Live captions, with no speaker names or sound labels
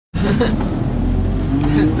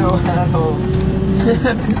There's no handholds.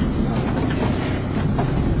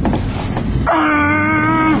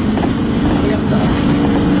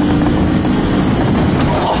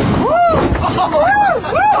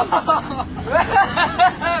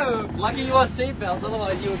 Lucky you wore seatbelts,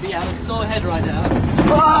 otherwise you would be out of sore head right now.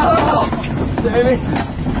 Whoa!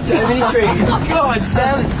 So many trees. God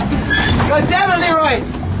damn it! God damn it, Leroy!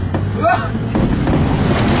 Whoa!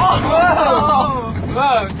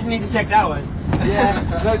 Whoa! Didn't need to check that one.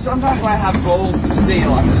 Yeah. No, sometimes when I have balls of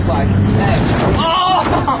steel, I'm just like, Oh!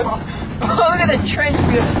 Oh, look at the trench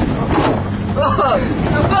good.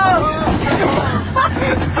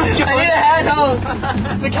 I need a handhold.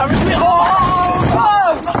 The camera's been. Oh!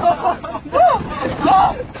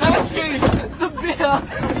 That was huge. The beer!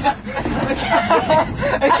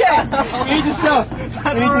 Okay, we need to stop.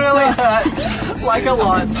 That really hurt. Like a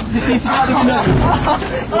lot. This needs to be enough.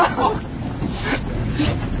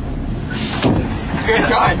 Chris,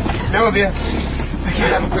 go on. No more beer. okay,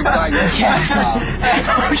 have a quick dive.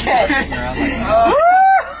 Okay.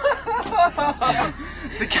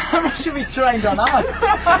 The camera should be trained on us.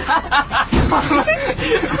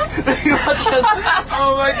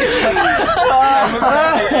 Oh my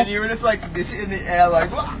god! And you were just like this in the air,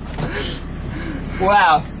 like.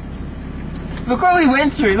 Wow. Look what we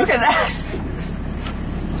went through. Look at that.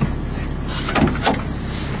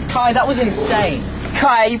 Kai, that was insane.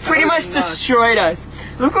 Kai, you pretty much destroyed us.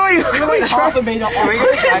 Look what we Half a meter off. Can we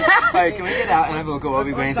get out? Wait, can we get out and have a look at what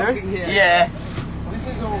we've been through? Yeah. This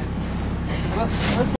is all.